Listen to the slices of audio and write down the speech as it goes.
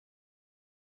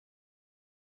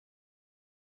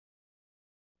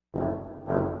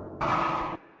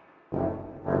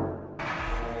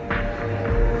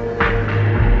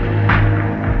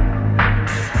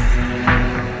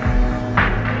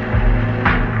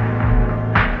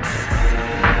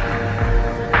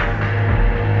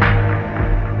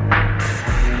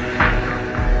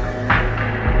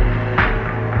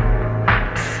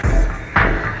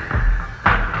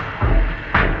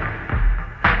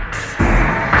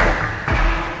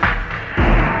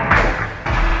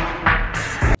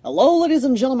Hello ladies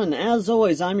and gentlemen, as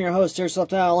always, I'm your host,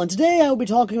 AirsoftAL, and today I will be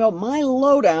talking about my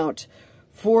loadout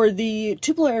for the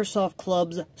Tupelo Airsoft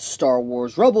Club's Star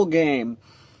Wars Rebel game.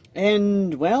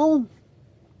 And, well,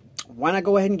 why not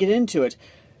go ahead and get into it?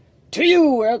 To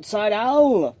you, Outside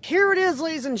Owl! Here it is,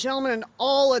 ladies and gentlemen, in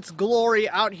all its glory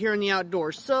out here in the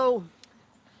outdoors. So,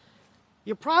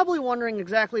 you're probably wondering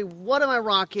exactly what am I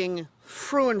rocking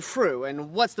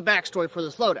and what's the backstory for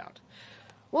this loadout.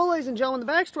 Well, ladies and gentlemen,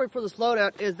 the backstory for this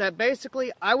loadout is that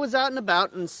basically I was out and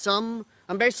about and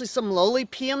I'm basically some lowly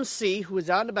PMC who was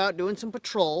out and about doing some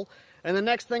patrol, and the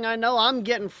next thing I know, I'm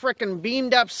getting frickin'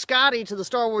 beamed up Scotty to the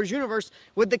Star Wars universe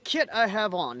with the kit I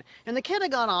have on. And the kit I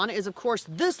got on is, of course,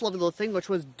 this lovely little thing, which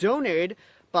was donated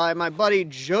by my buddy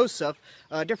Joseph,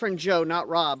 different Joe, not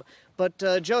Rob, but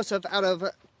Joseph out of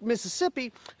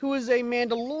Mississippi, who is a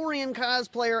Mandalorian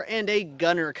cosplayer and a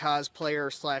Gunner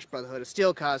cosplayer slash Brotherhood of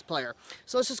Steel cosplayer.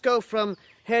 So let's just go from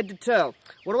head to toe.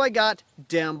 What do I got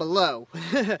down below?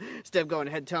 Instead of going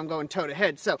head to toe, I'm going toe to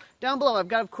head. So down below, I've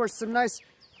got, of course, some nice,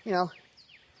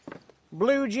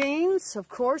 blue jeans, of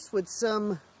course, with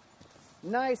some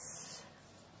nice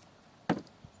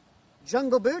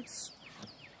jungle boots.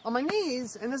 On my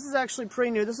knees, and this is actually pretty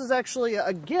new, this is actually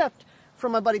a gift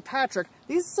from my buddy Patrick.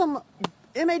 These are some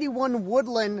M81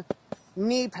 Woodland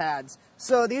knee pads.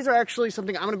 So these are actually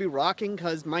something I'm going to be rocking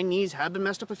because my knees have been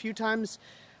messed up a few times.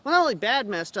 Well, not really bad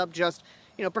messed up, just,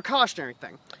 precautionary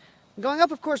thing. Going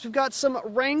up, of course, we've got some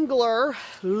Wrangler,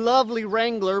 lovely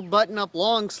Wrangler button-up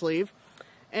long sleeve.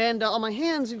 And on my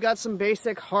hands, we've got some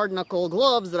basic hard-knuckle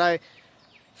gloves that I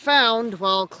found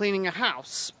while cleaning a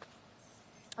house.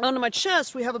 Onto my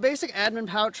chest, we have a basic admin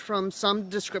pouch from some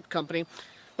descript company.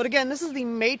 But again, this is the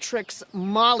Matrix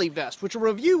Molly vest, which a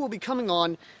review will be coming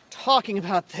on talking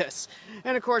about this.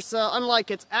 And of course,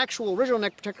 unlike its actual original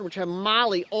neck protector, which had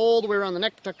Molly all the way around the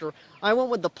neck protector, I went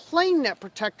with the plain neck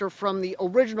protector from the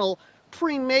original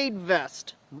pre-made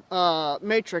vest,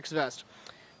 Matrix vest.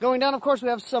 Going down, of course, we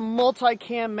have some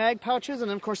multi-cam mag pouches, and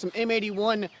of course some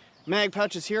M81 mag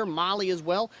pouches here, Molly as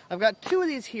well. I've got two of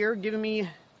these here, giving me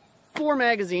 4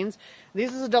 magazines.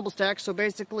 This is a double stack, so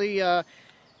basically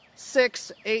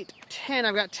 6, 8, 10.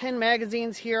 I've got 10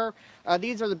 magazines here.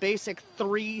 These are the basic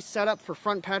 3 setup for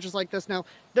front pouches like this. Now,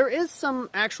 there is some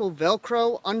actual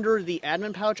Velcro under the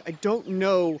admin pouch. I don't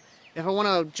know if I want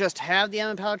to just have the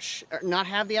admin pouch, or not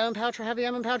have the admin pouch, or have the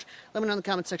admin pouch. Let me know in the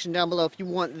comment section down below if you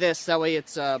want this. That way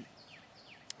it's kind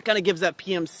of gives that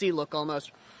PMC look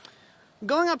almost.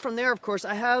 Going up from there, of course,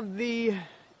 I have the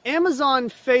Amazon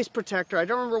face protector. I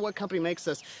don't remember what company makes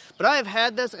this, but I have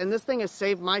had this, and this thing has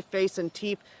saved my face and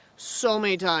teeth so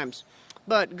many times.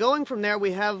 But going from there,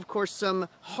 we have, of course, some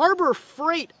Harbor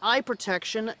Freight eye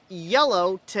protection,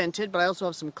 yellow tinted, but I also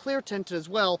have some clear tinted as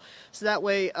well. So that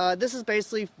way, this is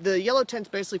basically, the yellow tint's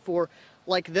basically for,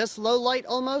 like this low light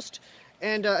almost.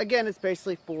 And again, it's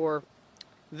basically for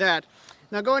that.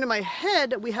 Now going to my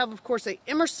head, we have, of course, a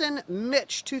Emerson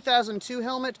Mitch 2002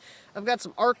 helmet. I've got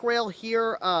some arc rail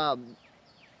here. I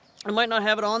might not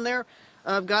have it on there.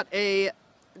 I've got a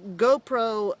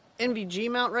GoPro NVG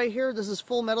mount right here. This is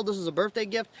full metal. This is a birthday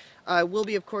gift. I will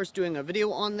be, of course, doing a video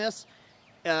on this,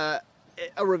 a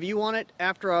review on it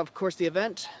after, of course, the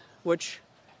event, which,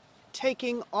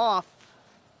 taking off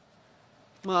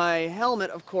my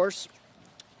helmet, of course,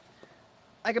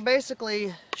 I can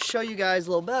basically show you guys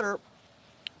a little better,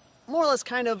 more or less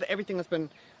kind of everything that's been,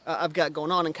 I've got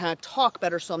going on, and kind of talk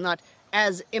better so I'm not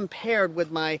as impaired with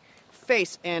my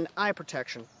face and eye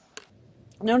protection.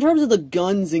 Now, in terms of the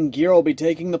guns and gear I'll be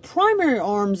taking, the primary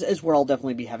arms is where I'll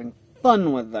definitely be having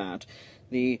fun with that.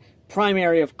 The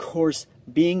primary, of course,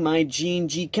 being my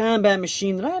G&G combat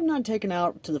machine that I have not taken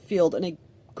out to the field in a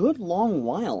good long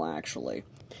while, actually.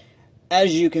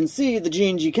 As you can see, the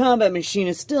G&G combat machine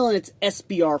is still in its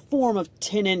SBR form of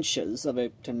 10 inches of a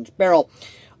 10-inch barrel.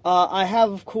 I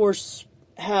have, of course,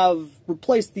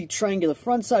 replaced the triangular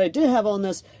front sight I did have on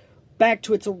this back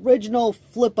to its original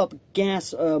flip-up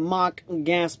gas, mock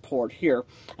gas port here.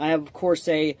 I have, of course,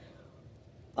 a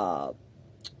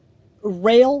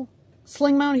rail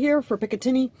sling mount here for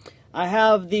Picatinny. I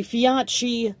have the Fiat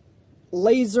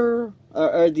laser,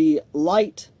 or the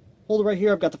light holder right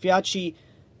here. I've got the Fiat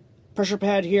pressure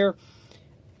pad here.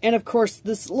 And, of course,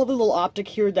 this lovely little optic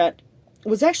here that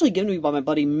was actually given to me by my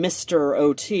buddy Mr.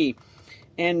 OT,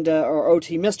 and, or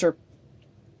OT Mr.,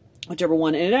 whichever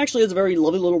one, and it actually is a very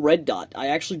lovely little red dot. I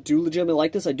actually do legitimately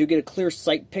like this. I do get a clear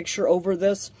sight picture over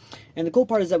this, and the cool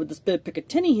part is that with this bit of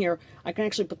Picatinny here, I can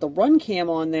actually put the run cam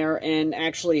on there and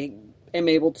actually am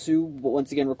able to,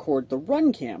 once again, record the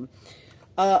run cam.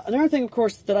 Another thing, of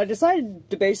course, that I decided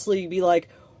to basically be like,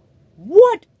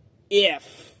 what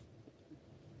if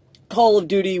Call of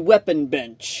Duty weapon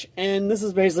bench, and this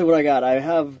is basically what I got. I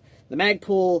have the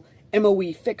Magpul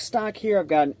MOE fixed stock here. I've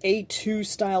got an A2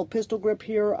 style pistol grip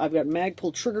here. I've got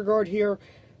Magpul trigger guard here,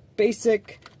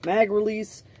 basic mag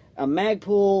release, a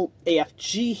Magpul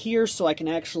AFG here, so I can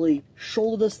actually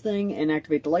shoulder this thing and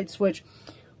activate the light switch.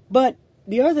 But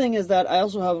the other thing is that I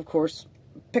also have, of course,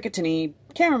 Picatinny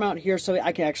camera mount here, so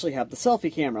I can actually have the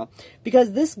selfie camera,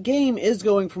 because this game is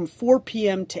going from 4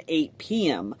 p.m. to 8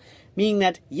 p.m., meaning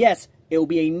that, yes, it will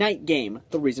be a night game,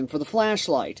 the reason for the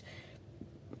flashlight.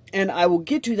 And I will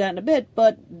get to that in a bit,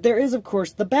 but there is, of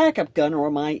course, the backup gun,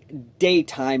 or my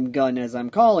daytime gun, as I'm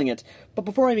calling it. But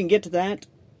before I even get to that,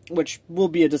 which will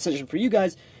be a decision for you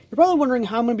guys, you're probably wondering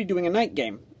how I'm going to be doing a night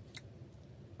game.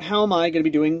 How am I going to be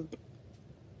doing,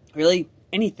 really,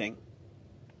 anything?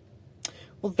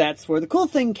 Well, that's where the cool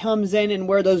thing comes in, and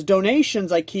where those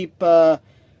donations I keep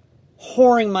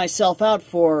whoring myself out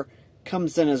for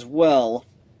comes in as well.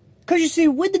 Because you see,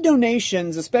 with the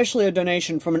donations, especially a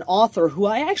donation from an author who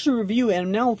I actually review and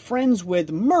am now friends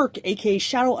with, Merc, aka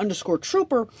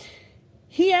Shadow_Trooper,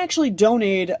 he actually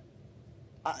donated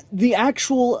the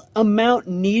actual amount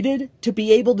needed to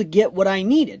be able to get what I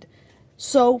needed.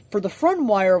 So, for the front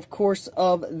wire, of course,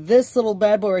 of this little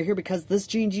bad boy right here, because this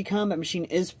G&G combat machine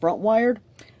is front wired,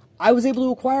 I was able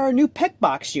to acquire a new PEC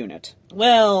box unit.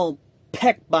 Well,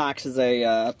 PEC box is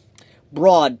a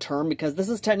broad term, because this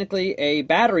is technically a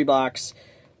battery box,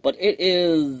 but it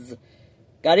is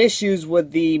got issues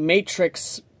with the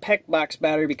Matrix PEC box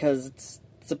battery, because it's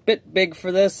a bit big for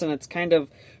this, and it's kind of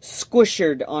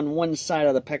squished on one side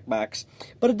of the PEC box.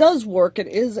 But it does work. It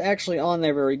is actually on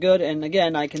there very good, and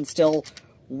again, I can still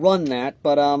run that,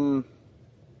 but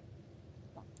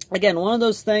again, one of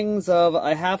those things of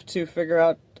I have to figure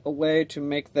out a way to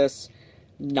make this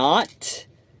not,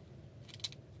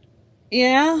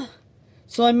 yeah.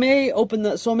 So I may be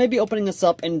opening this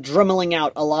up and dremeling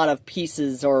out a lot of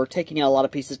pieces, or taking out a lot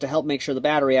of pieces to help make sure the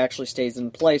battery actually stays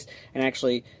in place and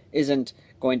actually isn't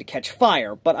going to catch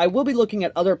fire. But I will be looking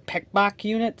at other PEC box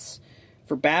units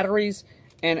for batteries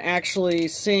and actually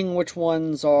seeing which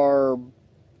ones are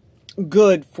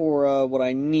good for what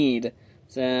I need.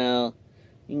 So,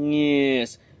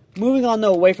 yes. Moving on,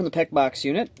 though, away from the PEC box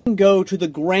unit, go to the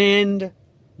grand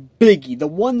biggie, the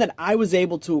one that I was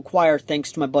able to acquire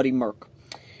thanks to my buddy Merc.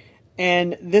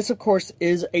 And this, of course,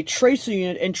 is a tracer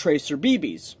unit and tracer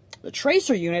BBs. The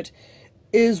tracer unit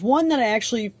is one that I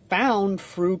actually found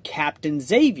through Captain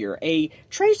Xavier, a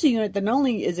tracer unit that not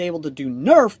only is able to do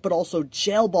Nerf, but also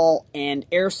gel ball and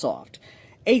airsoft.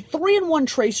 A 3-in-1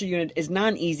 tracer unit is not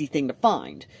an easy thing to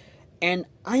find, and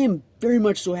I am very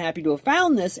much so happy to have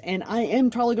found this, and I am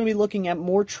probably going to be looking at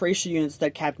more tracer units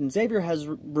that Captain Xavier has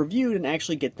reviewed and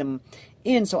actually get them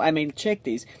in, so I may check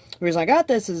these. The reason I got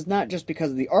this is not just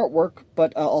because of the artwork,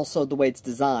 but also the way it's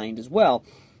designed as well.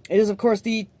 It is, of course,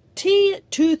 the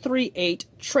T238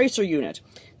 tracer unit.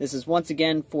 This is once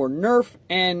again for Nerf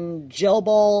and gel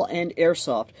ball and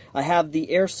airsoft. I have the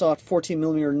airsoft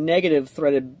 14mm negative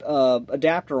threaded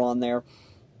adapter on there.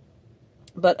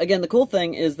 But again, the cool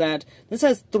thing is that this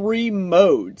has 3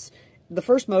 modes. The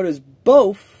first mode is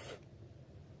both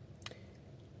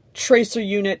tracer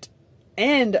unit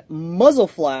and muzzle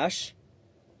flash.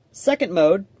 Second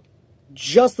mode,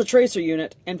 just the tracer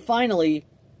unit. And finally,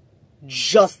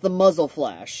 just the muzzle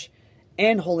flash.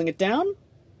 And holding it down,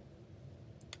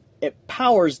 it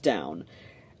powers down.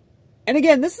 And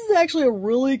again, this is actually a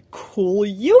really cool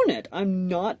unit. I'm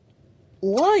not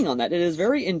lying on that. It is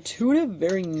very intuitive,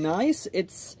 very nice.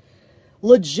 It's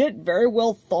legit very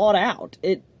well thought out.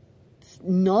 It's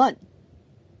not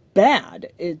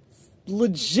bad. It's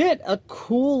legit a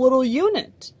cool little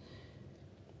unit.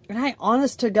 And I,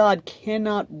 honest to God,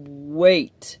 cannot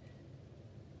wait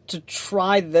to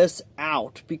try this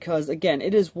out, because again,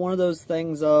 it is one of those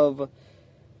things of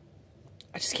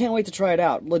I just can't wait to try it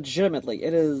out. Legitimately,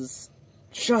 it is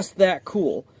just that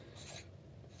cool.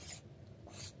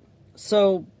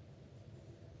 So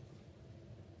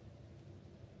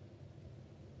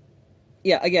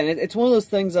yeah, again, it's one of those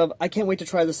things of I can't wait to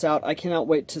try this out. I cannot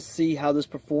wait to see how this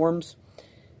performs.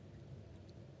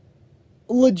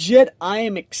 Legit, I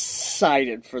am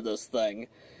excited for this thing.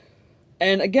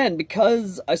 And again,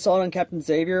 because I saw it on Captain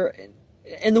Xavier,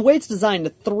 and the way it's designed, the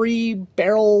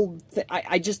 3-barrel,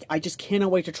 I just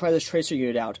cannot wait to try this tracer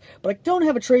unit out. But I don't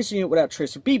have a tracer unit without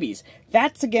tracer BBs.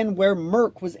 That's again where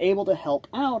Merc was able to help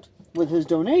out with his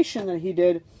donation that he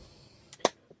did,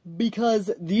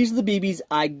 because these are the BBs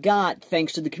I got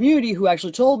thanks to the community, who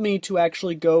actually told me to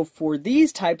actually go for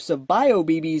these types of bio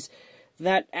BBs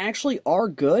that actually are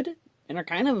good and are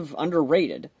kind of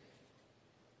underrated.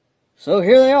 So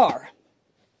here they are.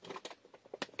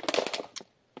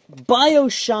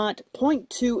 BioShot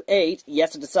 .28.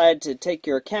 Yes, I decided to take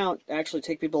your account, actually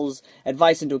take people's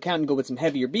advice into account and go with some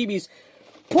heavier BBs.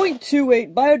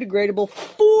 .28 biodegradable,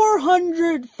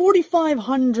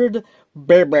 4,500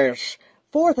 berbers.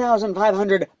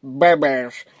 4,500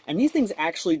 berbers. And these things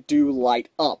actually do light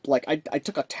up. Like, I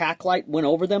took a tack light, went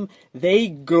over them. They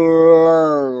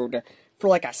glowed for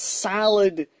like a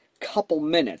solid couple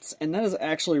minutes. And that is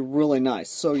actually really nice.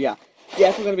 So yeah,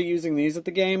 definitely going to be using these at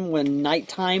the game when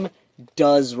nighttime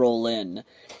does roll in.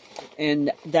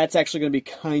 And that's actually going to be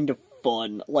kind of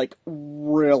fun. Like,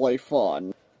 really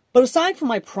fun. But aside from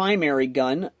my primary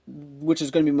gun, which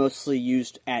is going to be mostly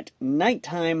used at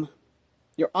nighttime,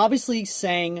 you're obviously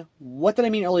saying, what did I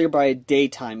mean earlier by a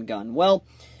daytime gun? Well,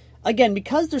 again,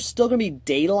 because there's still going to be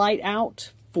daylight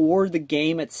out for the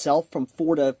game itself from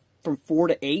 4 to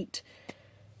 8,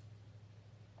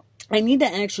 I need to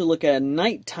actually look at a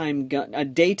nighttime gun, a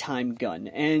daytime gun,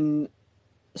 and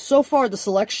so far the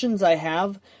selections I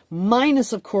have,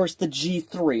 minus of course the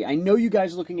G3. I know you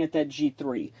guys are looking at that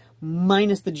G3,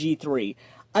 minus the G3.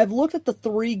 I've looked at the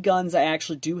 3 guns I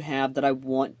actually do have that I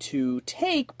want to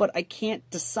take, but I can't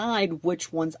decide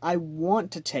which ones I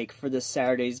want to take for this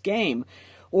Saturday's game.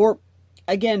 Or,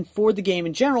 again, for the game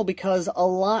in general, because a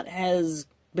lot has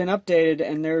been updated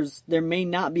and there may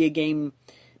not be a game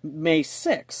May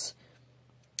 6th.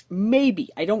 Maybe.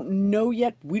 I don't know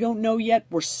yet. We don't know yet.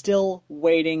 We're still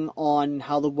waiting on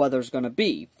how the weather's going to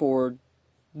be for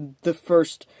the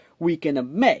first weekend of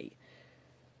May.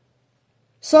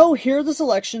 So, here are the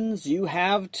selections you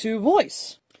have to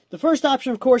voice. The first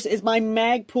option, of course, is my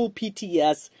Magpul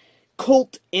PTS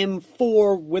Colt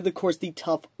M4 with, of course, the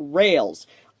tough rails.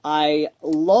 I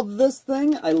love this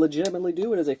thing. I legitimately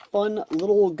do. It is a fun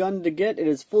little gun to get. It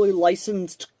is fully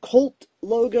licensed Colt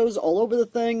logos all over the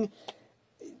thing.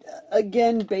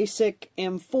 Again, basic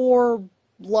M4,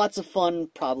 lots of fun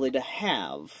probably to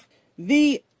have.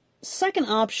 The second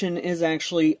option is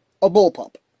actually a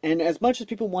bullpup. And as much as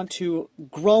people want to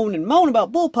groan and moan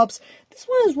about bullpups, this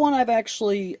one is one I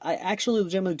actually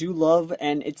legitimately do love,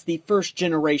 and it's the first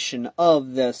generation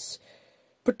of this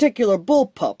particular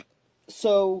bullpup.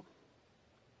 So,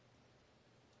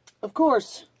 of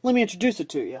course, let me introduce it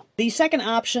to you. The second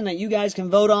option that you guys can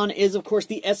vote on is, of course,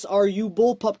 the SRU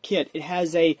bullpup kit. It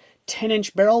has a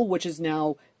 10-inch barrel, which is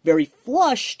now very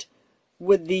flushed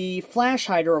with the flash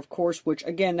hider, of course, which,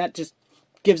 again, that just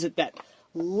gives it that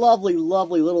lovely,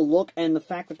 lovely little look, and the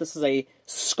fact that this is a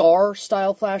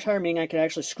SCAR-style flash hider, meaning I can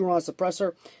actually screw on a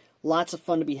suppressor, lots of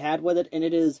fun to be had with it, and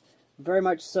it is very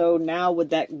much so now with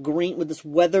that green, with this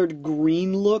weathered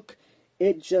green look.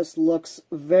 It just looks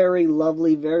very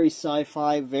lovely, very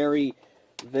sci-fi, very,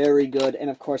 very good, and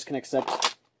of course can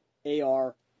accept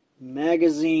AR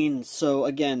magazines. So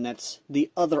again, that's the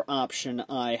other option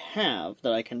I have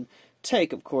that I can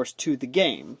take, of course, to the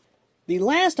game. The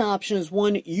last option is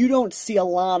one you don't see a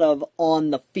lot of on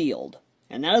the field,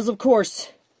 and that is, of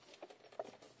course,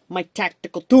 my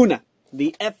tactical tuna,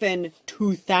 the FN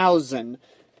 2000.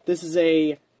 This is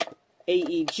a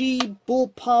AEG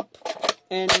bullpup,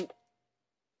 and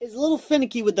is a little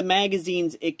finicky with the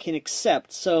magazines it can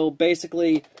accept. So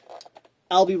basically,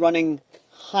 I'll be running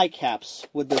high caps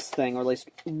with this thing, or at least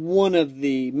one of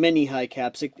the many high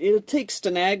caps. It takes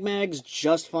Stanag mags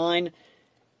just fine.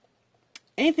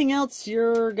 Anything else,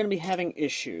 you're going to be having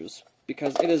issues,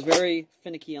 because it is very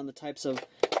finicky on the types of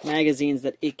magazines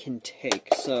that it can take.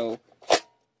 So,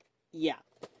 yeah.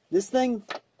 This thing,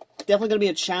 definitely going to be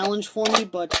a challenge for me,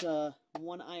 but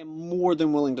one I am more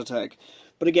than willing to take.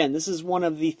 But again, this is one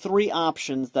of the 3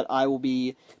 options that I will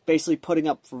be basically putting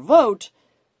up for vote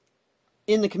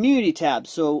in the community tab.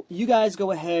 So, you guys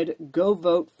go ahead, go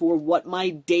vote for what my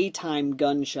daytime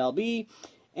gun shall be,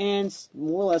 and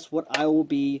more or less what I will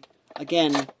be,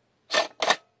 again,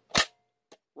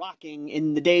 rocking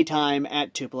in the daytime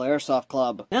at Tupelo Airsoft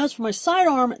Club. Now, as for my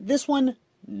sidearm, this one,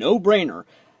 no-brainer.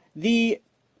 The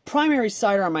primary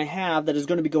sidearm I have that is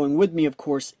going to be going with me, of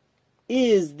course,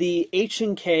 is the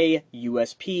H&K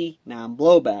USP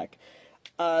non-blowback.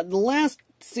 The last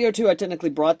CO2 I technically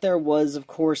brought there was, of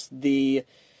course, the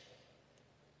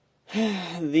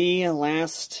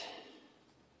last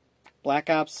Black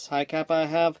Ops high cap I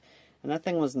have. And that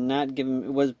thing was not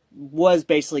giving, was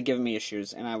basically giving me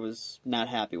issues, and I was not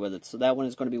happy with it. So that one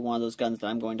is going to be one of those guns that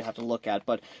I'm going to have to look at.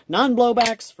 But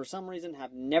non-blowbacks, for some reason,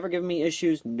 have never given me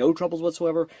issues, no troubles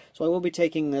whatsoever. So I will be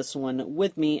taking this one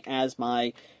with me as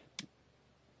my,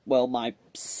 well, my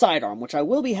sidearm, which I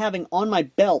will be having on my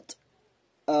belt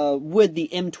with the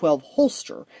M12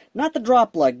 holster. Not the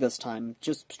drop leg this time,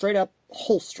 just straight up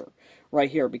holster right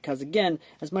here. Because again,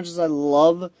 as much as I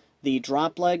love the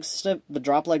drop leg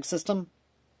system,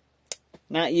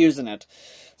 Not using it.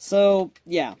 So,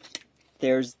 yeah,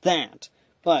 there's that.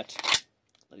 But,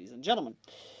 ladies and gentlemen,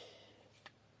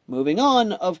 moving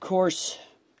on, of course,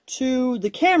 to the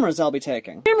cameras I'll be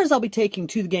taking. The cameras I'll be taking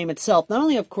to the game itself, not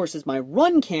only, of course, is my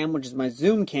run cam, which is my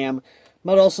zoom cam,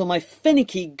 but also my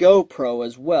finicky GoPro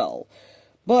as well.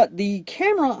 But the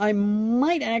camera I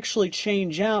might actually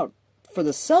change out for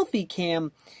the selfie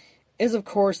cam is, of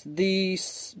course, the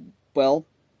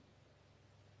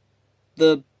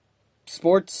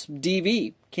sports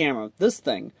DV camera, this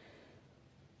thing,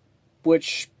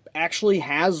 which actually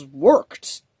has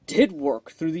worked, did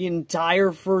work through the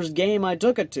entire first game I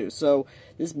took it to. So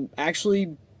this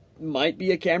actually might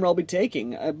be a camera I'll be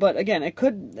taking. But again,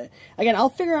 I'll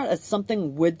figure out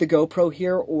something with the GoPro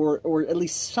here, or at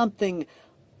least something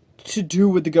to do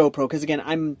with the GoPro, because again,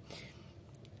 I'm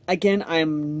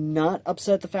not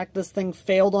upset at the fact this thing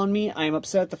failed on me. I'm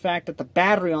upset at the fact that the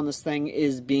battery on this thing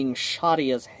is being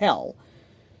shoddy as hell.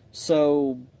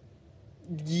 So,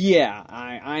 yeah,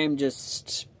 I am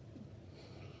just...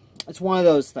 It's one of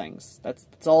those things. That's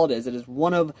all it is. It is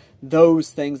one of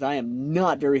those things that I am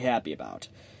not very happy about.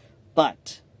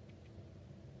 But,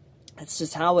 that's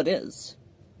just how it is.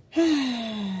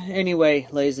 Anyway,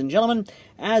 ladies and gentlemen,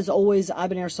 as always, I've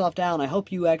been AirsoftAL, and I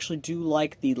hope you actually do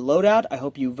like the loadout. I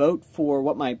hope you vote for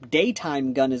what my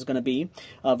daytime gun is going to be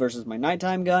versus my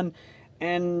nighttime gun.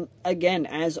 And again,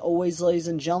 as always, ladies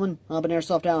and gentlemen, I've been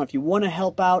AirsoftAL. If you want to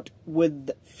help out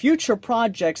with future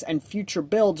projects and future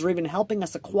builds, or even helping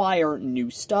us acquire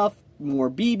new stuff, more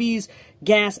BBs,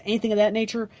 gas, anything of that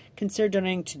nature, consider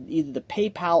donating to either the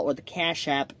PayPal or the Cash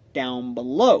App down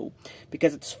below,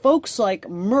 because it's folks like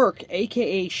Merc,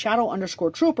 aka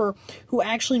Shadow_Trooper, who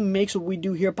actually makes what we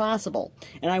do here possible.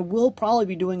 And I will probably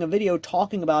be doing a video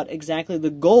talking about exactly the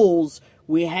goals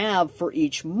we have for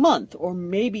each month, or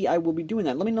maybe I will be doing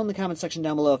that. Let me know in the comment section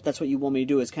down below if that's what you want me to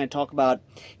do, is kind of talk about,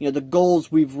 you know, the goals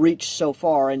we've reached so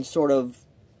far and sort of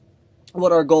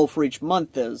what our goal for each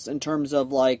month is in terms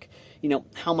of, like, you know,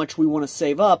 how much we want to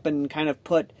save up and kind of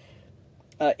put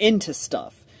into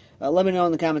stuff. Let me know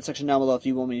in the comment section down below if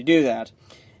you want me to do that.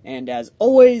 And as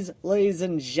always, ladies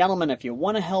and gentlemen, if you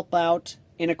want to help out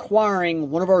in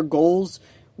acquiring one of our goals,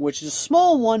 which is a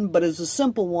small one, but is a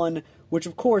simple one, which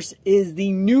of course is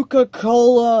the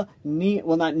Nuka-Cola,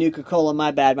 well, not Nuka-Cola,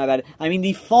 my bad. I mean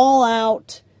the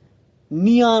Fallout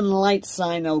neon light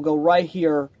sign that will go right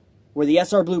here where the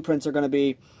SR blueprints are going to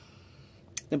be,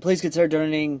 then please consider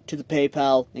donating to the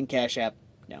PayPal and Cash App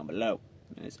down below.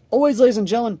 And as always, ladies and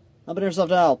gentlemen, I've been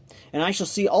AirsoftAL, and I shall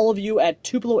see all of you at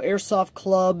Tupelo Airsoft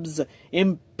Club's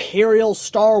Imperial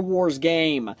Star Wars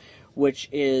game, which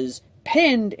is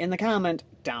pinned in the comment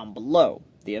down below,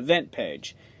 the event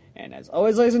page. And as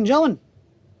always, ladies and gentlemen,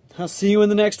 I'll see you in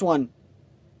the next one.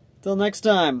 Till next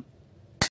time.